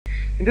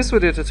In this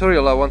video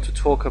tutorial, I want to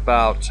talk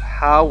about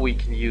how we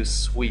can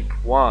use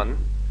Sweep1,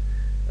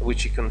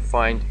 which you can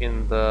find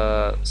in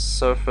the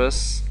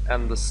surface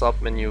and the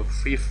submenu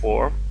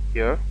freeform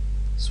here,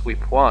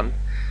 Sweep1.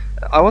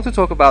 I want to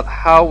talk about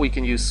how we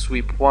can use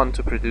Sweep1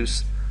 to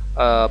produce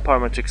a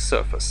parametric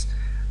surface.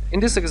 In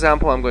this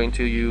example, I'm going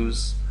to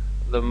use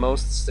the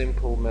most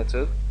simple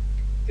method.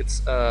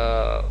 It's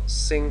a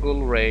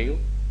single rail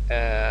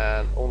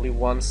and only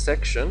one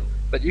section,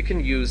 but you can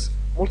use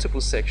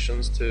multiple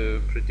sections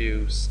to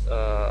produce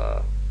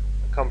a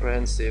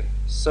comprehensive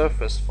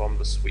surface from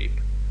the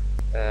sweep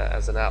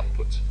as an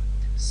output.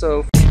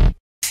 So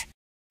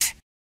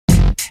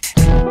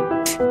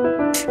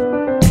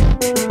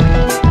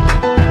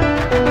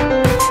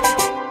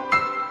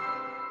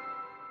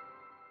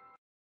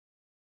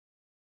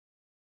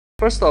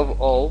first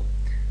of all,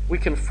 we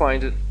can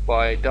find it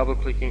by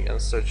double-clicking and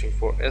searching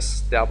for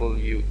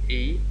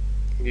SWE.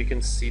 You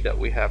can see that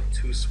we have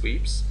two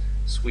sweeps,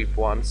 Sweep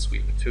 1,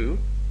 Sweep 2.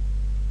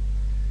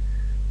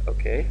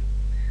 Okay,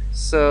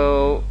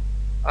 so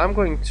I'm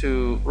going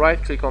to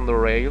right-click on the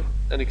rail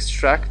and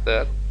extract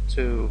that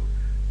to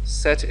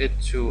set it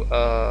to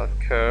a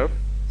curve.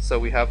 So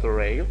we have the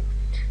rail,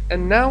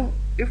 and now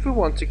if we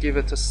want to give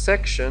it a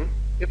section,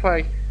 if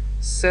I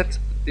set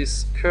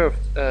this curve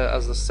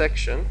as a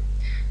section,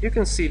 you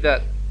can see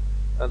that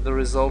the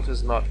result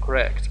is not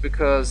correct,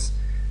 because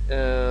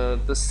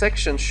the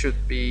section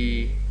should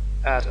be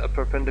at a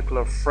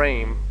perpendicular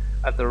frame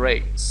at the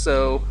rail.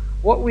 So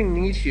what we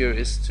need here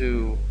is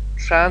to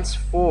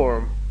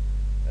transform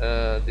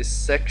this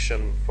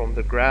section from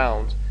the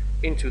ground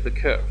into the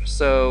curve.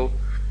 So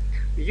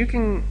you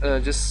can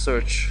just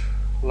search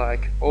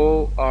like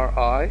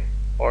ORI,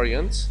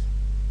 orient,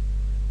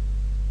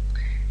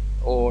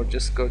 or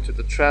just go to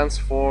the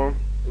transform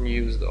and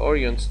use the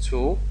orient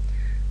tool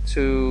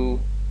to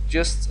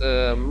just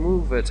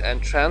move it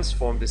and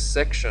transform this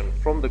section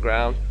from the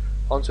ground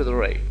onto the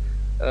rail.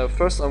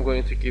 First, I'm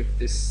going to give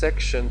this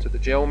section to the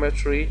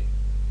geometry.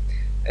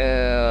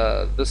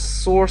 The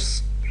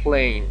source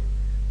plane,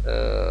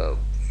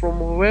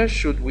 from where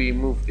should we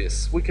move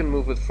this? We can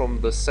move it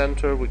from the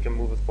center, we can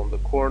move it from the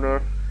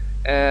corner,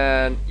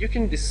 and you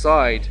can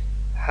decide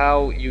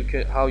how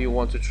you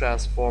want to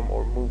transform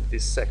or move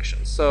this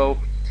section. So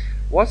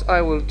what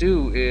I will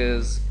do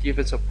is give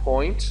it a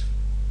point.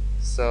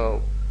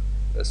 So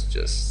let's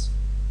just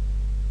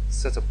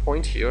set a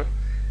point here,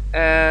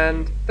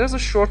 and there's a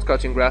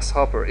shortcut in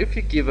Grasshopper. If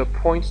you give a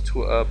point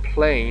to a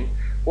plane,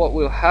 what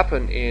will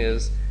happen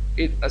is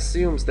it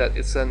assumes that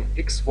it's an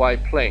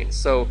XY plane,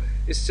 so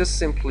it's just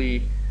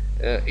simply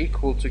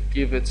equal to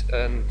give it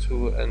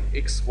to an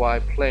XY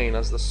plane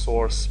as the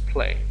source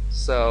plane.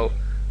 So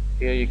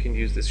here you can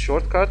use this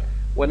shortcut.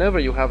 Whenever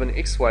you have an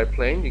XY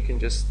plane, you can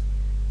just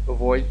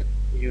avoid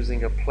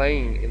using a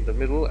plane in the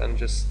middle and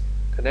just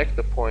connect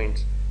the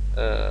point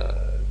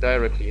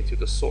directly into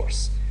the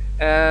source.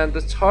 And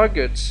the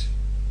target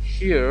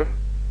here,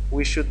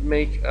 we should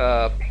make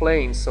a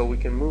plane so we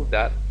can move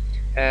that.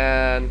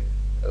 And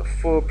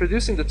for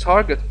producing the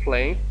target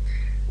plane,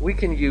 we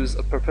can use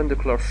a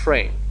perpendicular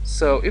frame.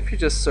 So if you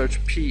just search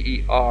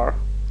PER,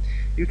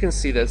 you can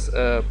see that's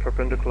a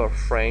perpendicular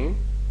frame.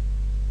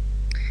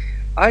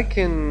 I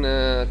can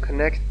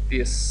connect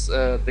this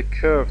the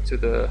curve to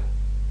the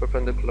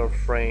perpendicular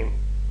frame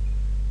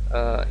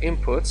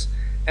input,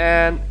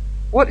 and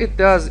what it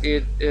does,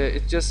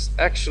 it just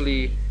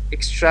actually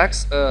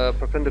extracts a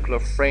perpendicular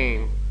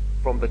frame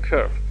from the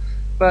curve.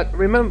 But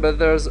remember,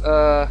 there's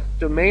a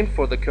domain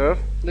for the curve.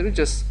 Let me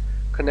just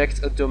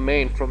connect a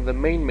domain from the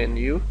main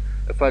menu.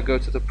 If I go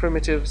to the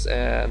primitives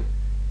and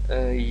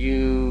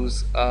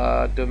use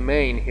a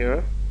domain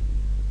here,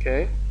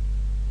 okay,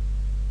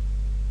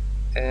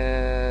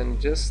 and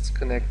just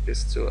connect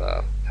this to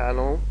a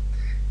panel,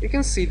 you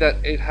can see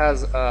that it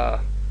has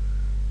a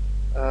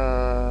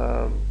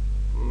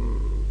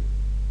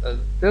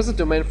there's a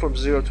domain from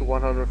 0 to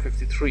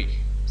 153.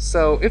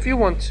 So if you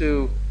want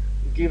to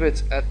give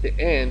it at the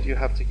end, you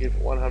have to give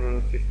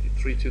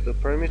 153 to the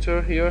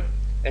perimeter here,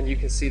 and you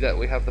can see that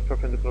we have the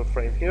perpendicular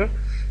frame here.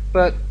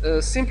 But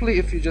simply,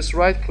 if you just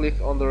right click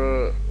on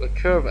the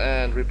curve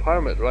and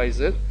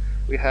reparameterize it,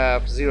 we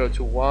have 0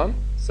 to 1,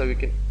 so we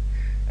can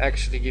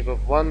actually give a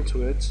 1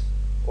 to it,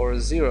 or a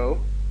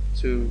 0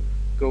 to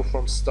go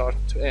from start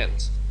to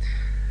end.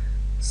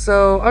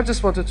 So I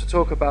just wanted to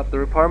talk about the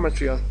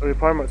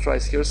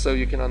reparameterize here, so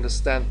you can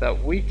understand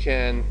that we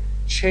can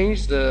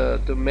change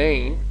the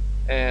domain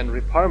and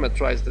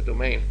reparameterize the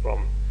domain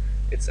from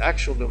its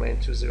actual domain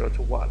to 0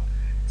 to 1.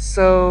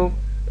 So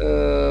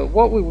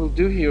what we will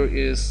do here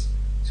is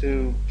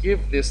to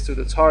give this to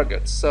the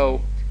target.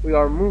 So we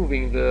are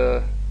moving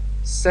the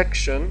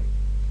section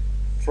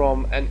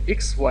from an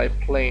XY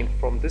plane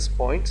from this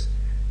point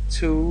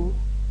to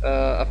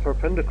a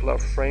perpendicular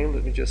frame.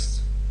 Let me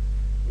just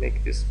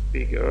make this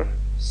bigger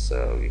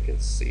so you can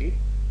see.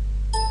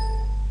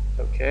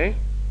 Okay,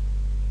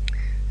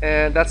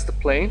 and that's the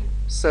plane.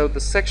 So the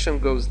section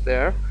goes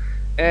there,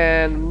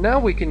 and now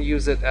we can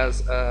use it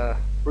as a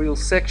real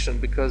section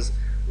because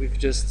we've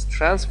just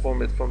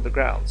transformed it from the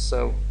ground.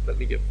 So let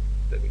me give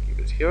let me keep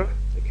it here.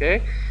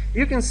 Okay,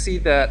 you can see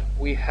that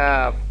we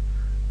have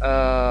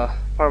a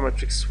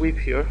parametric sweep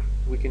here.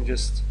 We can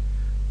just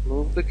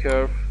move the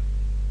curve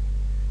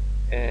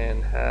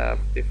and have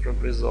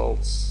different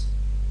results.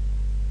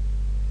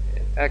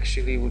 And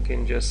actually we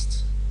can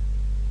just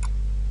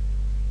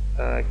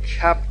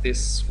cap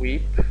this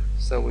sweep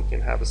so we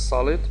can have a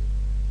solid.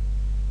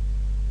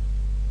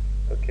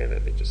 Okay,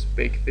 let me just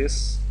bake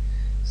this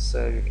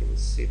so you can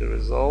see the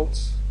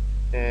results.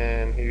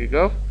 And here you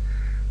go,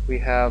 we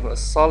have a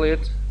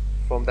solid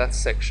from that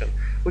section.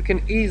 We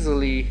can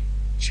easily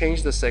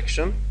change the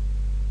section.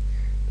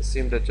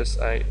 Assume that just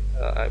I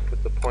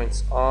put the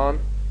points on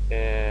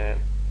and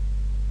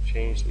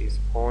change these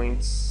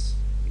points.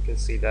 You can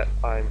see that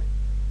I'm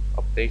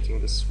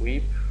updating the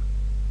sweep.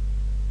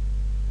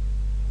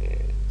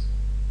 And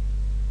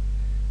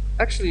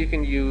actually you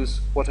can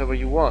use whatever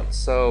you want,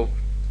 so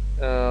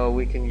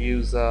we can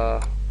use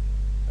a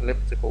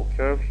elliptical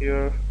curve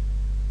here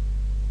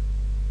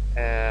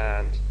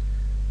and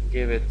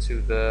give it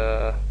to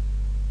the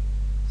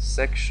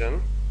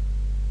section,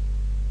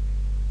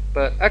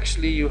 but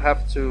actually you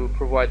have to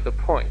provide the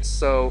points.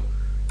 So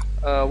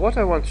what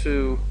I want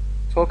to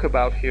talk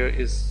about here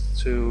is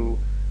to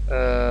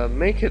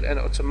make it an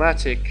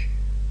automatic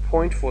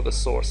point for the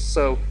source.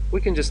 So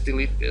we can just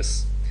delete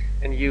this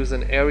and use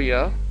an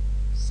area,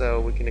 so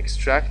we can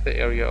extract the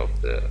area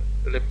of the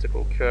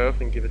elliptical curve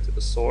and give it to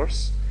the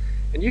source.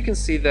 And you can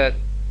see that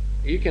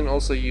you can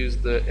also use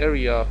the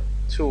area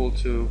tool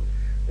to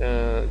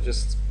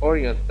just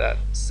orient that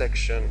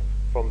section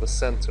from the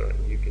center,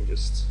 and you can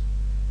just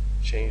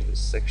change this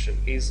section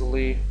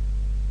easily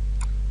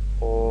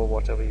or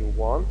whatever you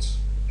want.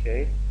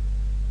 Okay,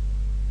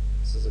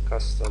 this is a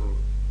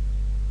custom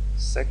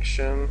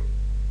section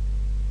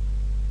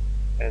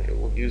and it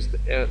will use the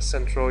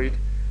centroid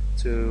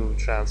to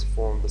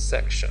transform the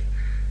section.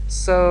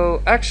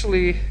 So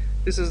actually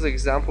this is the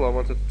example I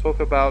wanted to talk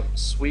about.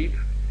 Sweep,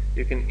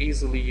 you can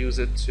easily use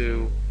it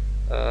to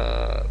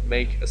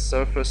make a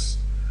surface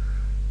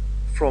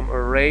from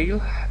a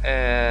rail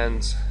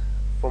and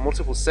for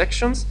multiple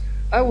sections.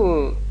 I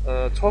will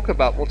talk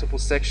about multiple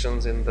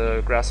sections in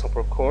the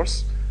Grasshopper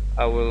course.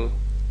 I will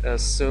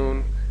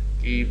soon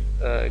give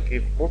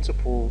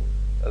multiple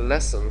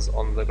lessons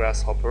on the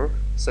Grasshopper,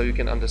 so you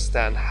can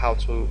understand how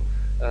to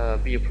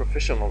be a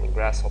professional in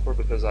Grasshopper,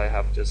 because I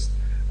have just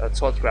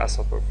taught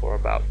Grasshopper for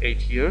about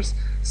 8 years.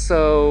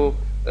 So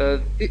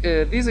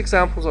these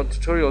examples or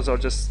tutorials are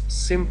just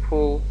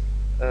simple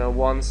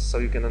ones, so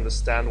you can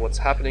understand what's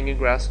happening in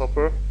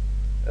Grasshopper.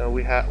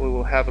 We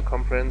will have a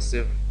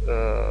comprehensive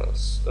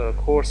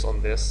course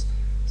on this,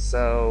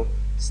 so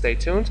stay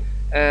tuned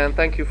and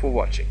thank you for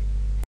watching.